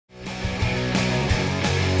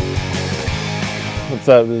What's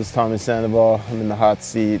up, this is Tommy Sandoval. I'm in the hot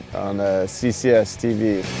seat on CCS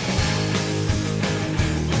TV.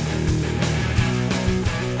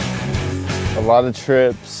 A lot of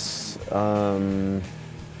trips, a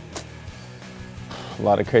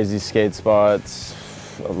lot of crazy skate spots,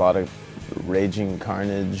 a lot of raging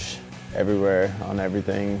carnage everywhere on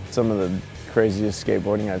everything. Some of the craziest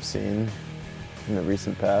skateboarding I've seen in the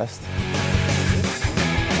recent past.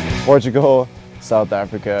 Portugal, South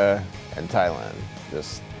Africa, and Thailand.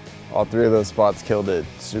 Just all three of those spots killed it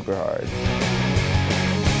super hard.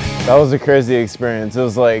 That was a crazy experience. It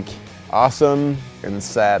was like awesome and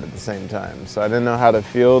sad at the same time. So I didn't know how to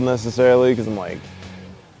feel necessarily because I'm like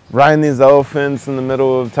riding these elephants in the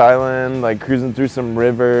middle of Thailand, like cruising through some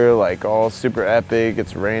river, like all super epic.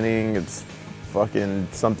 It's raining. It's fucking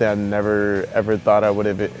something I never ever thought I would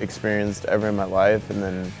have experienced ever in my life. And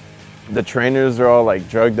then the trainers are all like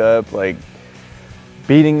drugged up, like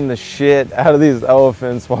beating the shit out of these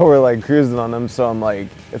elephants while we're like cruising on them. So I'm like,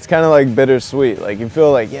 it's kind of like bittersweet. Like you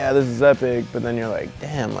feel like, yeah, this is epic, but then you're like,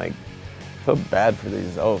 damn, like I feel bad for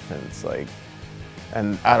these elephants. Like,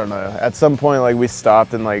 and I don't know, at some point like we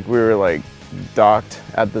stopped and like we were like docked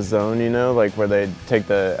at the zone, you know, like where they take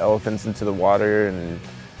the elephants into the water, and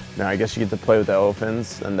now I guess you get to play with the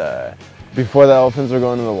elephants. And before the elephants were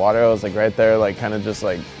going in the water, I was like right there, like kind of just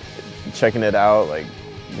like checking it out, like,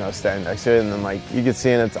 you know, standing next to it, and then like you could see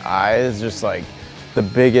in its eyes just like the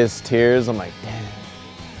biggest tears. I'm like, damn,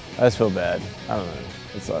 I just feel bad. I don't know,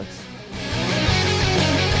 it sucks.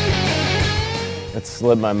 It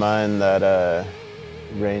slipped my mind that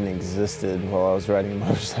rain existed while I was riding a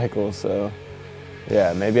motorcycle, so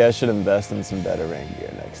yeah, maybe I should invest in some better rain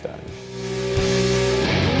gear next time.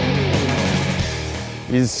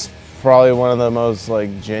 He's probably one of the most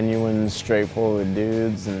like genuine, straightforward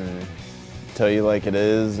dudes, and tell you like it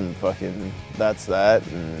is, and fucking that's that.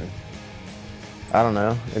 And I don't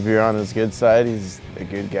know, if you're on his good side, he's a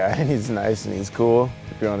good guy and he's nice and he's cool.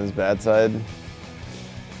 If you're on his bad side,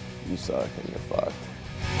 you suck and you're fucked.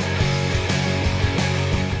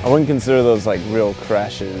 I wouldn't consider those like real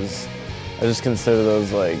crashes. I just consider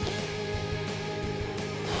those like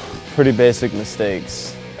pretty basic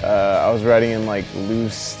mistakes. I was riding in like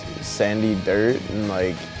loose, sandy dirt, and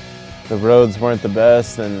like the roads weren't the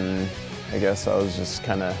best, and I guess I was just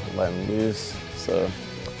kind of letting loose. So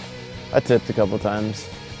I tipped a couple times,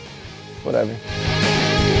 whatever.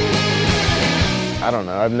 I don't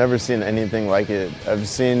know, I've never seen anything like it. I've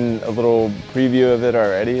seen a little preview of it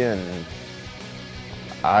already, and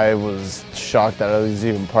I was shocked that I was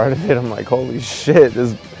even part of it. I'm like, holy shit,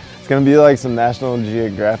 it's gonna be like some National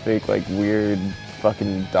Geographic, like weird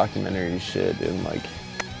fucking documentary shit. And like,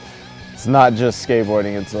 it's not just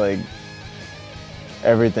skateboarding, it's like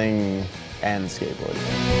everything and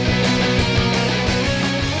skateboarding.